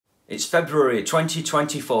It's February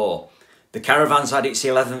 2024. The caravan's had its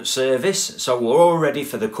 11th service, so we're all ready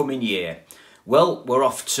for the coming year. Well, we're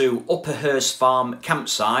off to Hurst Farm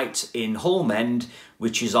campsite in Hulme,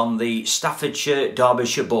 which is on the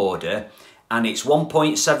Staffordshire-Derbyshire border, and it's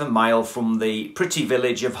 1.7 mile from the pretty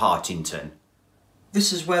village of Hartington.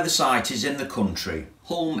 This is where the site is in the country,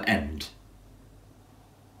 Hulme.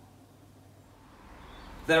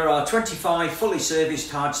 There are 25 fully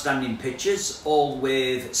serviced hard-standing pitches, all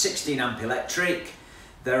with 16 amp electric.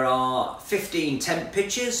 There are 15 tent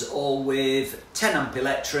pitches, all with 10 amp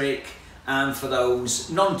electric. And for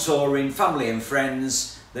those non-touring family and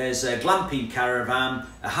friends, there's a glamping caravan,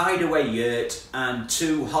 a hideaway yurt and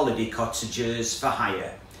 2 holiday cottages for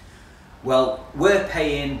hire. Well, we're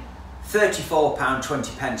paying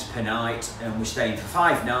 £34.20 per night and we're staying for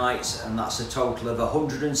 5 nights, and that's a total of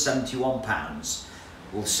 £171.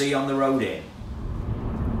 We'll see you on the road in.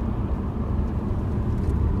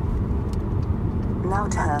 Now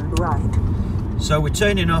turn right. So we're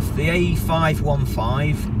turning off the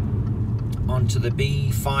A515 onto the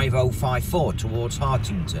B5054 towards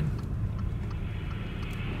Hartington.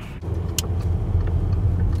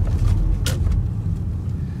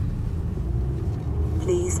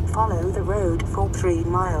 Please follow the road for 3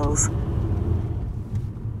 miles.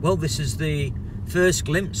 Well, this is the first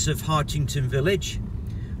glimpse of Hartington village.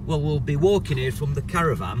 Well, we'll be walking here from the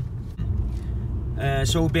caravan,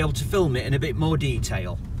 so we'll be able to film it in a bit more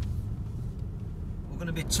detail. We're going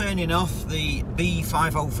to be turning off the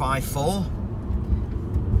B5054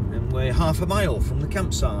 and we're half a mile from the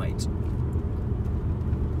campsite.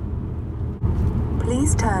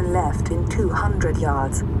 Please turn left in 200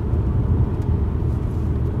 yards.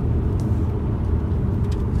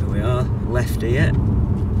 There we are, left here.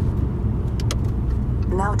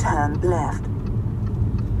 Now turn left.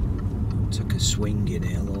 Took a swing in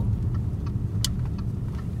here, look.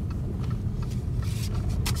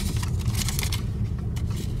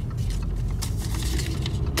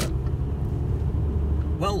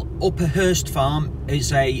 Well, Hurst Farm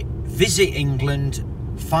is a Visit England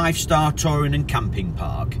 5-star touring and camping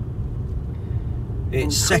park.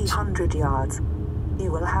 It's in 300 yards, you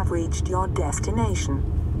will have reached your destination.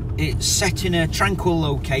 It's set in a tranquil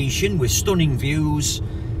location with stunning views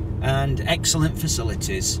and excellent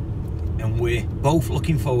facilities. And we're both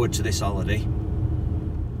looking forward to this holiday.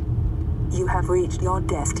 You have reached your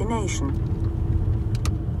destination.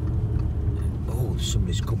 Oh,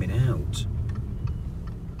 somebody's coming out.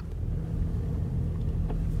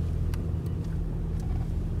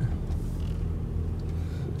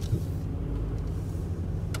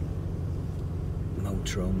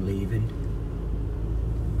 Motorhome leaving.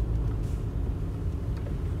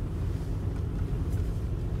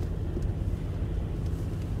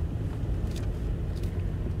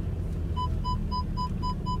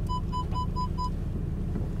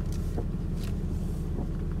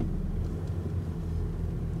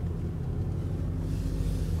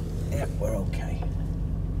 We're okay.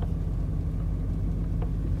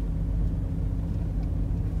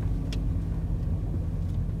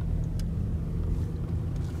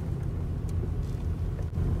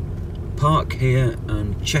 Park here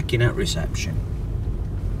and checking out reception.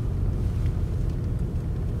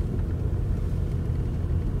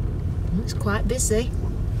 It's quite busy.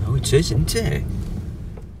 Oh, it is, isn't it?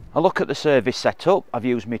 A look at the service setup. I've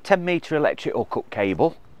used my 10-metre electric hookup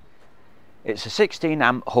cable. It's a 16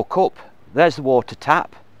 amp hookup. There's the water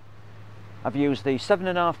tap. I've used the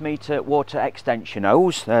 7.5 metre water extension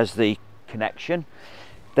hose. There's the connection.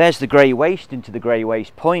 There's the grey waste into the grey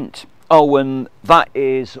waste point. Oh, and that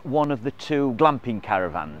is one of the 2 glamping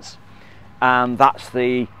caravans. And that's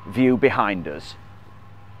the view behind us.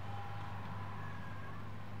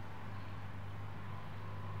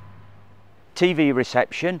 TV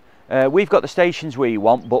reception. We've got the stations we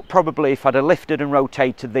want, but probably if I'd have lifted and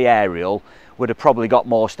rotated the aerial, would have probably got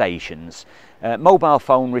more stations. Mobile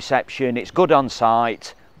phone reception, it's good on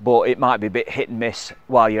site, but it might be a bit hit and miss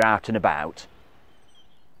while you're out and about.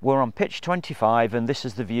 We're on pitch 25 and this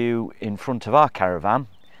is the view in front of our caravan.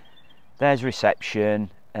 There's reception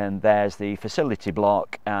and there's the facility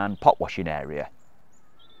block and pot washing area.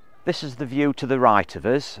 This is the view to the right of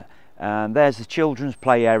us, and there's the children's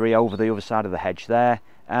play area over the other side of the hedge there,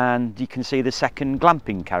 and you can see the second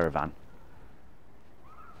glamping caravan.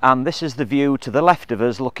 And this is the view to the left of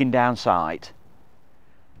us looking down sight.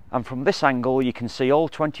 And from this angle you can see all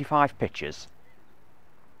 25 pitches.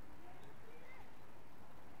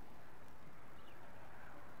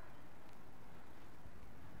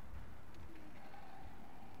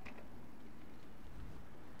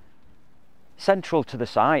 Central to the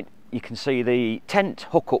site you can see the tent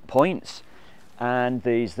hookup points, and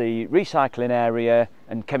there's the recycling area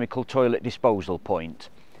and chemical toilet disposal point,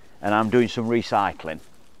 and I'm doing some recycling.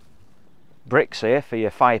 Bricks here for your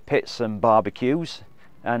fire pits and barbecues,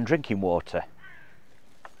 and drinking water.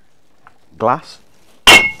 Glass.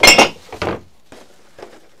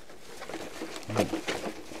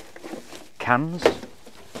 Cans.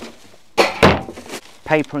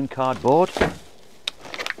 Paper and cardboard.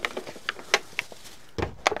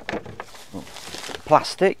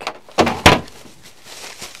 Plastic.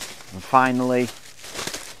 And finally,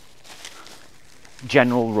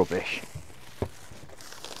 general rubbish.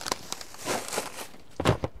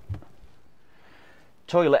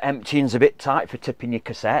 Toilet emptying's a bit tight for tipping your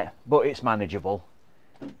cassette, but it's manageable.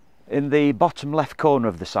 In the bottom left corner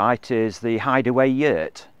of the site is the hideaway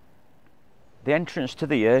yurt. The entrance to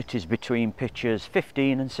the yurt is between pictures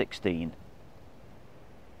 15 and 16.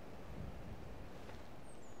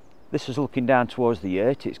 This is looking down towards the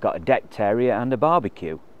yurt. It's got a decked area and a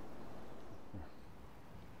barbecue.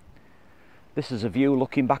 This is a view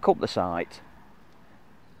looking back up the site.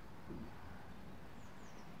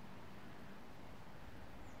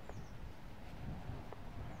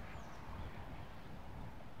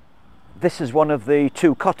 This is one of the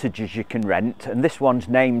 2 cottages you can rent, and this one's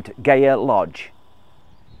named Gayer Lodge.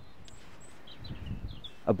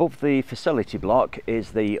 Above the facility block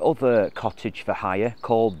is the other cottage for hire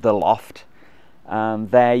called The Loft,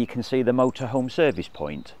 and there you can see the motorhome service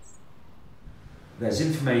point. There's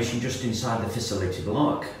information just inside the facility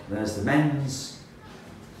block. There's the men's,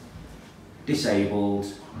 disabled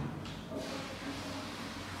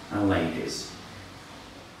and ladies.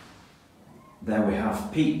 There we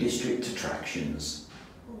have Peak District attractions.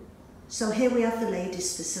 So here we have the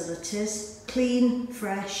ladies' facilities, clean,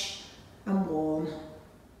 fresh and warm.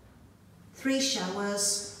 3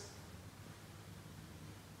 showers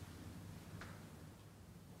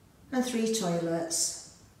and 3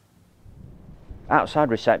 toilets.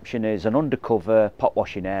 Outside reception is an undercover pot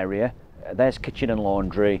washing area. There's kitchen and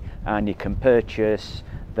laundry, and you can purchase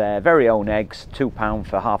their very own eggs, £2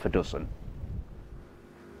 for half a dozen.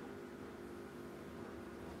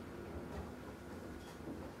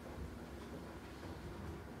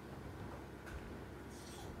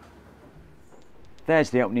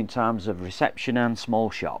 There's the opening times of reception and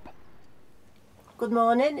small shop. Good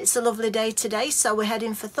morning, it's a lovely day today, so we're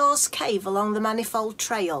heading for Thor's Cave along the Manifold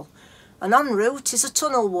Trail. And en route is a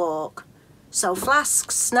tunnel walk. So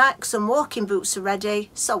flasks, snacks and walking boots are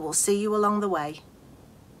ready, so we'll see you along the way.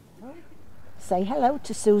 Say hello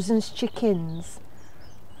to Susan's chickens.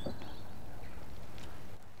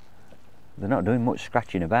 They're not doing much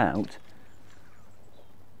scratching about.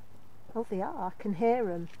 Oh, they are, I can hear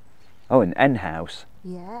them. Oh, an hen house.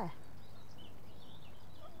 Yeah.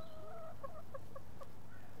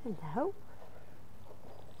 Hello.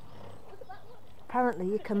 Apparently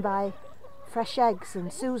you can buy fresh eggs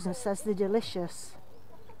and Susan says they're delicious.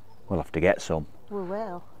 We'll have to get some. We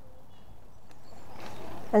will.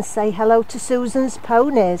 And say hello to Susan's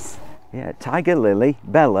ponies. Yeah, Tiger Lily,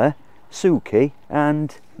 Bella, Suki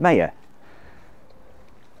and Maya.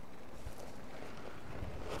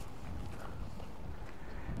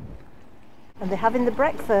 And they're having the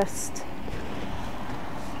breakfast.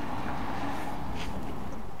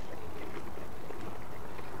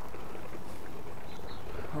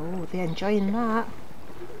 Oh, they're enjoying that.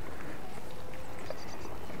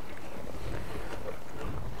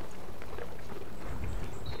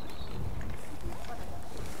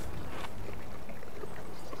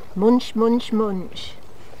 Munch, munch, munch.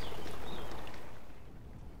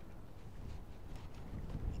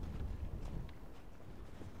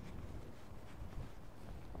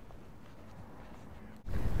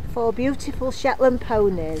 Four beautiful Shetland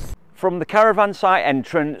ponies. From the caravan site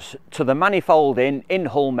entrance to the Manifold Inn in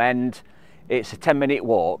Hulme, it's a 10-minute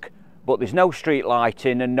walk, but there's no street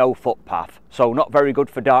lighting and no footpath, so not very good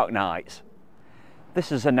for dark nights.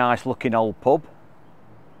 This is a nice looking old pub.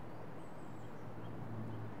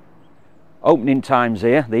 Opening times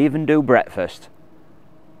here, they even do breakfast.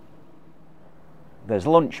 There's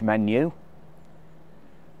lunch menu,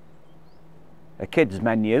 a kids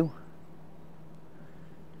menu,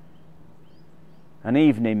 an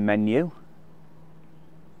evening menu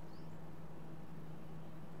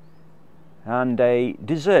and a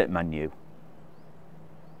dessert menu.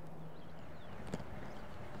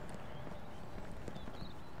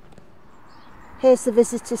 Here's the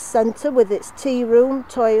visitors centre with its tea room,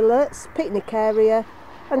 toilets, picnic area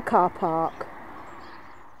and car park.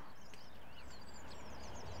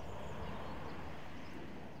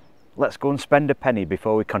 Let's go and spend a penny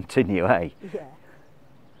before we continue, eh? Yeah.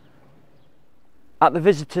 At the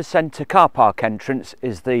visitor centre car park entrance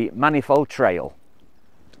is the Manifold Trail.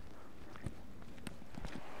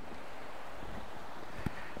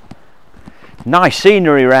 Nice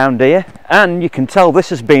scenery around here, and you can tell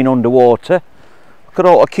this has been underwater. Look at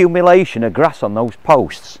all accumulation of grass on those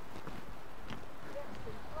posts.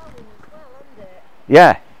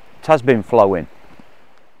 Yeah, it has been flowing.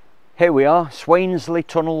 Here we are, Swainsley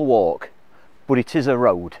Tunnel Walk, but it is a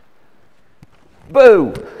road.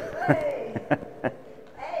 Boo!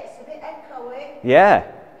 Hey, it's a bit echoey. Yeah,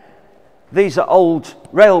 these are old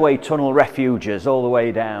railway tunnel refuges all the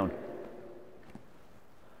way down.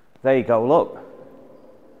 There you go, look.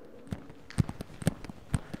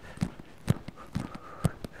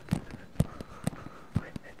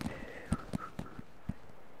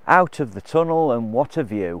 Out of the tunnel, and what a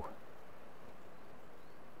view.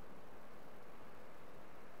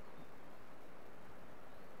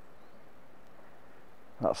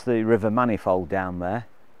 That's the River Manifold down there.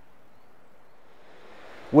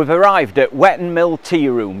 We've arrived at Wetton Mill tea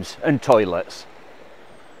rooms and toilets.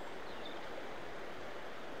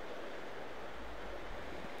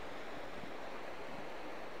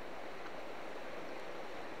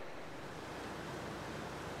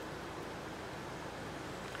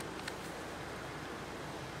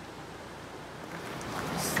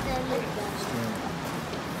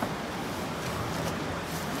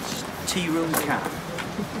 Tea room cap.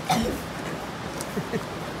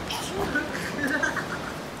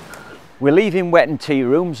 We're leaving Wetton tea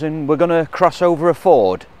rooms and we're going to cross over a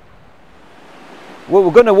ford. Well,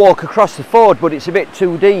 we're going to walk across the ford, but it's a bit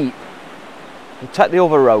too deep. We'll take the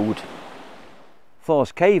other road.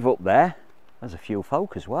 Thor's Cave up there. There's a few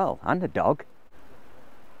folk as well, and a dog.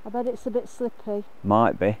 I bet it's a bit slippy.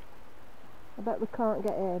 Might be. I bet we can't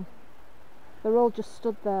get in. They're all just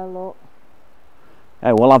stood there, look.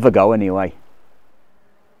 Hey, we'll have a go anyway.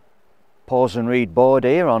 Pause and read board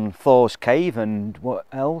here on Thor's Cave and what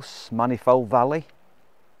else? Manifold Valley.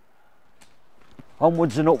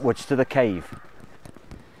 Onwards and upwards to the cave.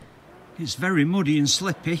 It's very muddy and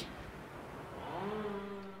slippy.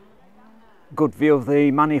 Good view of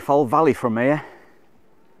the Manifold Valley from here.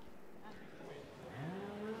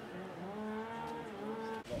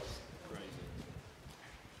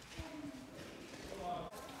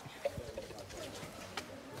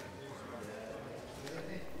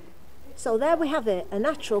 So there we have it, a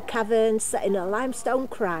natural cavern set in a limestone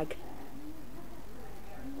crag.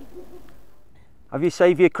 Have you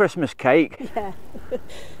saved your Christmas cake? Yeah.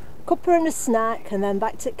 Cuppa and a snack and then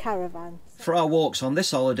back to caravan. For our walks on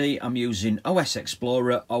this holiday, I'm using OS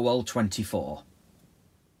Explorer OL24.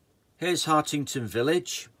 Here's Hartington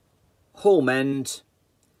Village, Hulme,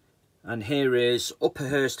 and here is Upper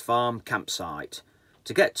Hurst Farm campsite.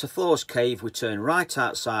 To get to Thor's Cave, we turn right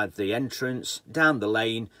outside the entrance, down the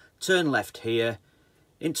lane, turn left here,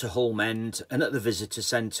 into Hulme, and at the visitor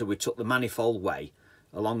centre we took the Manifold Way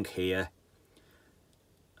along here,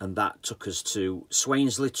 and that took us to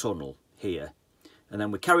Swainsley Tunnel here. And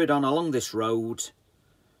then we carried on along this road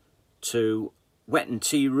to Wetton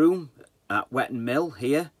Tea Room at Wetton Mill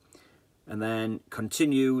here, and then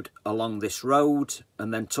continued along this road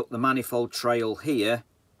and then took the Manifold Trail here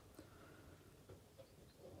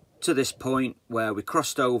to this point where we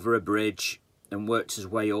crossed over a bridge and worked his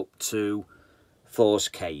way up to Thor's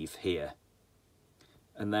Cave here.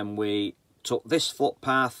 And then we took this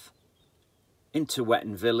footpath into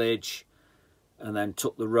Wetton Village and then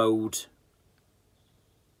took the road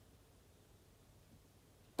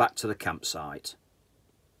back to the campsite.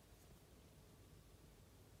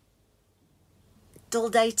 Dull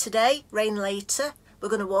day today, rain later. We're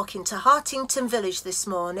going to walk into Hartington Village this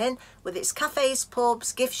morning with its cafes,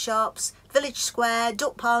 pubs, gift shops, village square,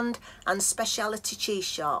 duck pond and speciality cheese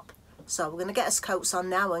shop. So we're going to get us coats on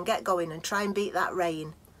now and get going and try and beat that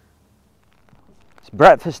rain. It's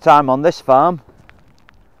breakfast time on this farm.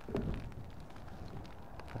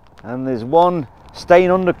 And there's one staying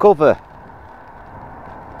under cover.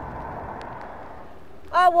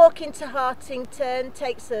 Our walk into Hartington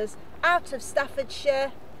takes us out of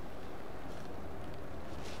Staffordshire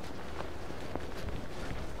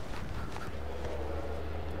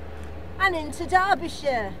and into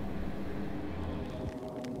Derbyshire.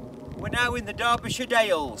 We're now in the Derbyshire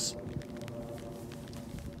Dales.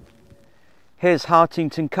 Here's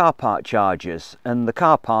Hartington car park charges, and the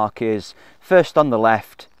car park is first on the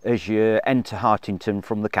left as you enter Hartington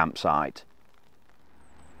from the campsite.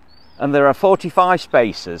 And there are 45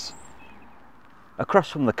 spaces.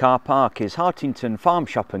 Across from the car park is Hartington Farm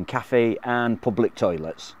Shop and Cafe and public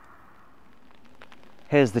toilets.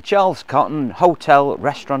 Here's the Charles Cotton Hotel,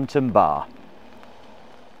 Restaurant and Bar.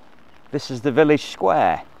 This is the village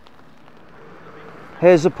square.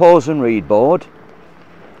 Here's the pause and read board.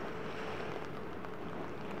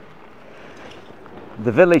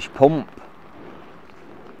 The village pump.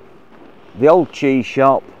 The old cheese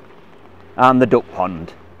shop. And the duck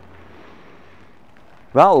pond.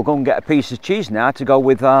 Right, we'll go and get a piece of cheese now to go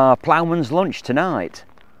with our ploughman's lunch tonight.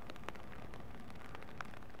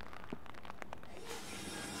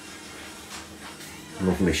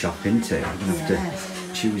 Lovely shop, isn't it? You have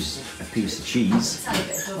to choose a piece of cheese.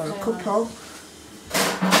 Or a couple.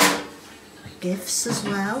 Gifts as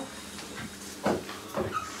well.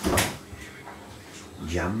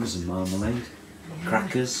 Jams and marmalade,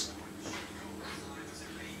 crackers.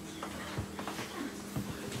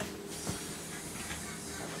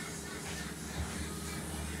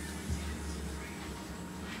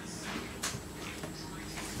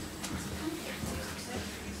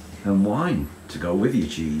 And wine to go with your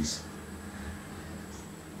cheese.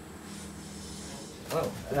 Well,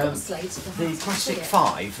 the classic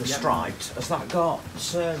 5, the striped, has that got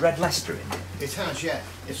red Leicester in it? It has, yeah.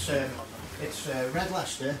 It's red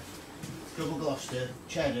Leicester, double Gloucester,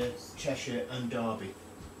 cheddar, Cheshire and Derby.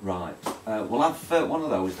 Right, we'll have one of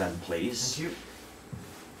those then, please. Thank you.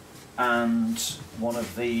 And one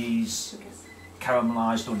of these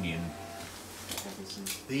caramelised onion.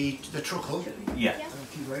 The truckle. Yeah.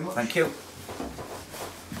 Thank you very much. Thank you.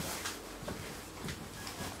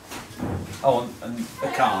 Oh, and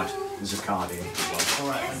a card. There's a card here as well.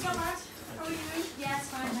 All right, thank you. Yes,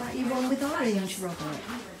 fine. Is that you one with orange, Robert?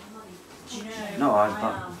 No,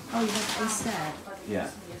 Oh, you have instead? yeah.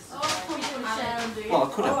 Oh, Well,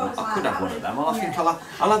 I could have one of them. I think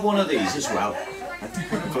I'll have one of these as well.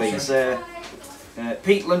 Please.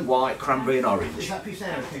 Peatland white, cranberry and Is orange. that piece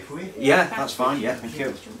there okay for you? Yeah, that's fine. Yeah, thank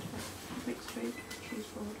you.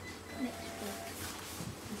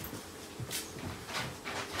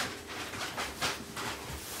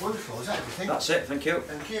 Wonderful, is that everything? That's it. Thank you.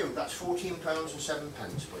 Thank you. That's £14 and 7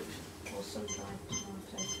 pence, please.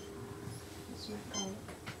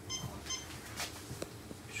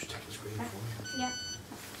 Just take the screen for me. Yeah.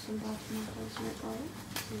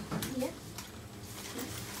 Yeah.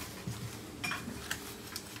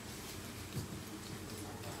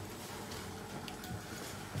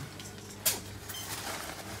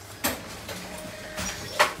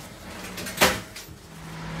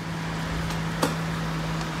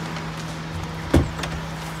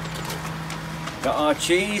 Got our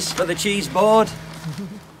cheese for the cheese board.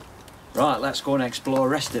 Right, let's go and explore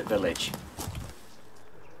Rested Village.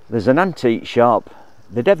 There's an antique shop,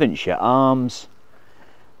 the Devonshire Arms,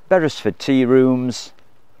 Beresford tea rooms,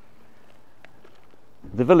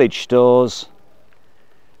 the village stores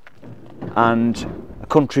and a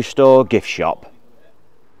country store gift shop.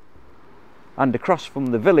 And across from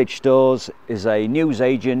the village stores is a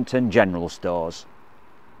newsagent and general stores.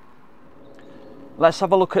 Let's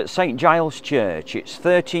have a look at St Giles Church. It's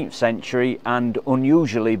 13th century and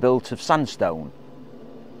unusually built of sandstone.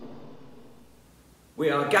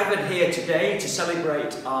 We are gathered here today to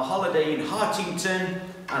celebrate our holiday in Hartington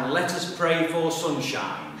and let us pray for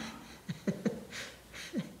sunshine.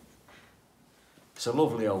 It's a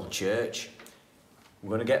lovely old church. We're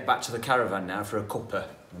going to get back to the caravan now for a cuppa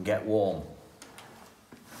and get warm.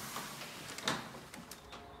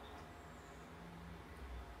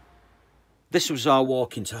 This was our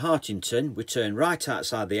walk into Hartington. We turned right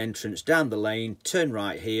outside the entrance, down the lane, turned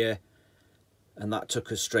right here, and that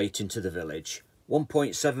took us straight into the village.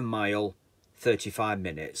 1.7 mile, 35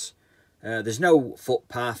 minutes. There's no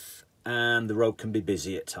footpath and the road can be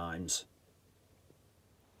busy at times.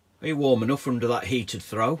 Are you warm enough under that heated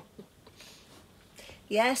throw?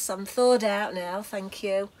 Yes, I'm thawed out now, thank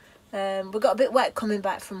you. We got a bit wet coming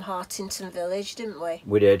back from Hartington village, didn't we?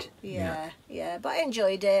 We did. Yeah, but I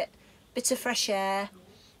enjoyed it. Bit of fresh air,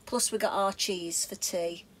 plus we got our cheese for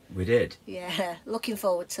tea. We did. Yeah, looking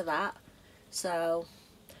forward to that. So,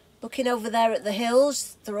 looking over there at the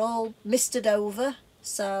hills, they're all misted over,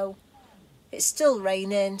 so it's still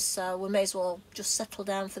raining, so we may as well just settle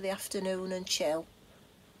down for the afternoon and chill.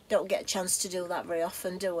 Don't get a chance to do that very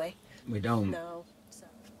often, do we? We don't. No. So.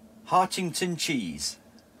 Hartington cheese.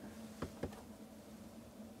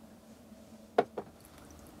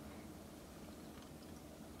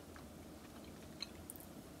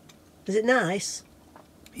 Is it nice?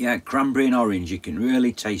 Yeah, cranberry and orange. You can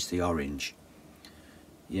really taste the orange.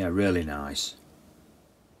 Yeah, really nice.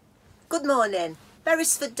 Good morning.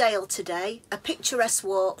 Beresford Dale today, a picturesque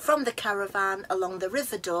walk from the caravan along the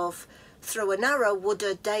River Dove through a narrow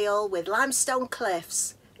wooded dale with limestone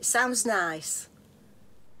cliffs. It sounds nice.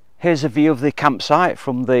 Here's a view of the campsite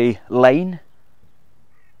from the lane.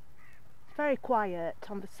 Very quiet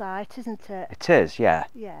on the site, isn't it? It is, yeah.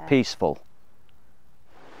 Yeah. Peaceful.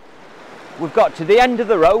 we've got to the end of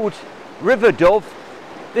the road, River Dove.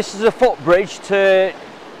 This is a footbridge to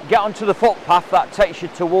get onto the footpath that takes you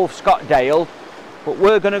to Wolfscott Dale, but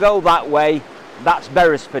we're going to go that way. That's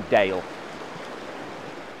Beresford Dale.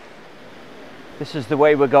 This is the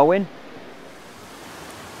way we're going.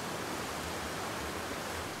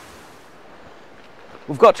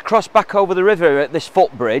 We've got to cross back over the river at this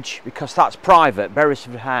footbridge because that's private,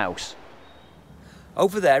 Beresford House.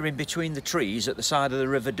 Over there in between the trees at the side of the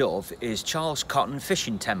River Dove is Charles Cotton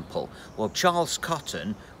Fishing Temple. Well, Charles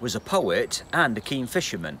Cotton was a poet and a keen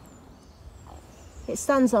fisherman. It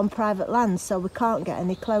stands on private land, so we can't get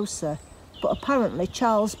any closer. But apparently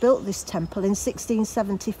Charles built this temple in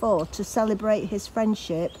 1674 to celebrate his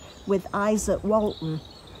friendship with Isaac Walton.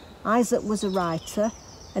 Isaac was a writer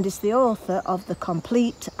and is the author of The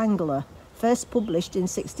Complete Angler, first published in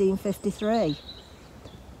 1653.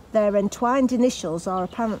 Their entwined initials are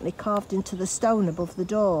apparently carved into the stone above the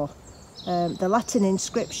door. The Latin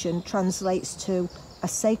inscription translates to a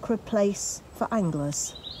sacred place for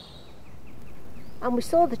anglers. And we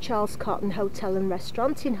saw the Charles Cotton Hotel and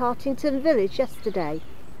Restaurant in Hartington village yesterday.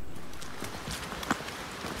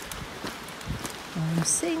 I'm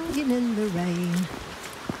singing in the rain.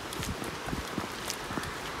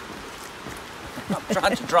 I'm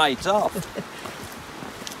trying to dry it off.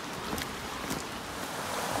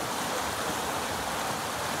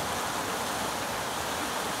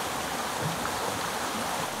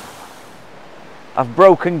 I've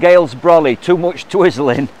broken Gail's brolly, too much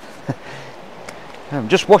twizzling. I'm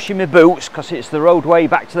just washing my boots because it's the roadway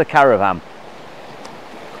back to the caravan.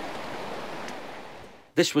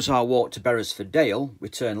 This was our walk to Beresford Dale. We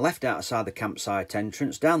turned left outside the campsite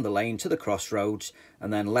entrance, down the lane to the crossroads,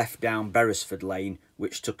 and then left down Beresford Lane,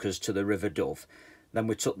 which took us to the River Dove. Then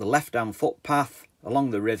we took the left-hand footpath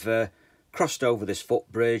along the river, crossed over this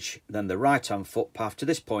footbridge, then the right-hand footpath to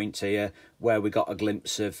this point here, where we got a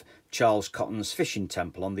glimpse of Charles Cotton's fishing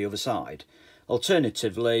temple on the other side.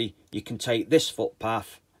 Alternatively, you can take this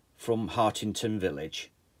footpath from Hartington village.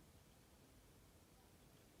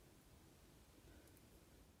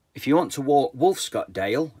 If you want to walk Wolfscott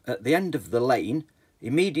Dale, at the end of the lane,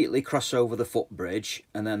 immediately cross over the footbridge,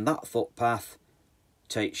 and then that footpath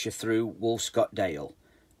takes you through Wolfscott Dale.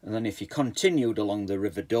 And then if you continued along the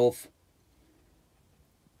River Dove,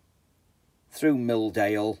 through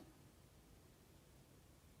Milldale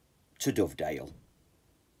to Dovedale.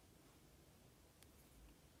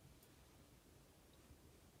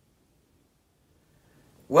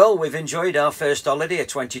 Well, we've enjoyed our first holiday of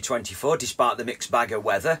 2024 despite the mixed bag of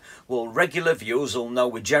weather. Well, regular viewers will know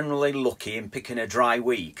we're generally lucky in picking a dry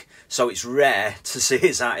week, so it's rare to see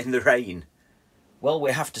us out in the rain. Well,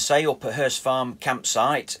 we have to say up at Hurst Farm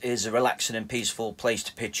campsite is a relaxing and peaceful place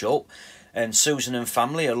to pitch up, and Susan and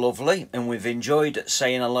family are lovely, and we've enjoyed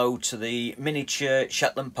saying hello to the miniature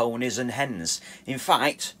Shetland ponies and hens. In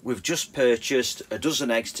fact, we've just purchased a dozen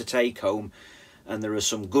eggs to take home, and there are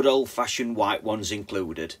some good old-fashioned white ones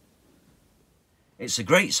included. It's a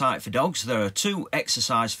great site for dogs. There are 2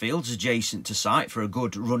 exercise fields adjacent to site for a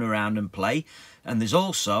good run around and play, and there's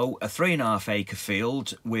also a 3.5 acre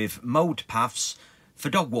field with mowed paths for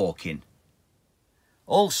dog walking.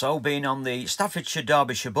 Also, being on the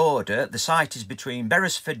Staffordshire-Derbyshire border, the site is between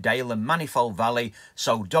Beresford Dale and Manifold Valley,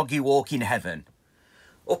 so doggy walking heaven.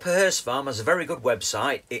 Up at Hurst Farm has a very good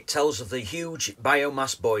website. It tells of the huge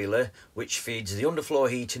biomass boiler which feeds the underfloor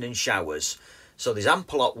heating and showers. So there's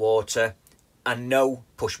ample hot water and no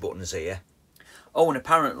push buttons here. Oh, and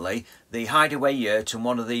apparently the Hideaway Yurt and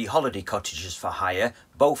one of the holiday cottages for hire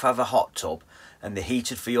both have a hot tub, and they're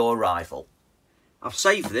heated for your arrival. I've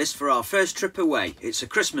saved this for our first trip away. It's a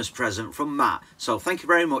Christmas present from Matt, so thank you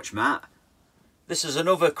very much, Matt. This is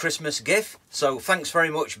another Christmas gift, so thanks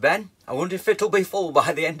very much, Ben. I wonder if it'll be full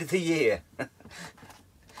by the end of the year.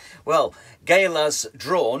 Well, Gail has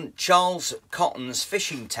drawn Charles Cotton's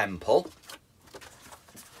fishing temple,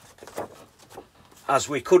 as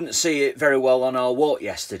we couldn't see it very well on our walk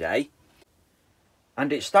yesterday.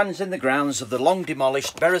 And it stands in the grounds of the long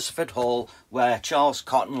demolished Beresford Hall where Charles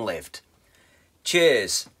Cotton lived.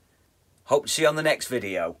 Cheers. Hope to see you on the next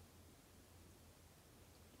video.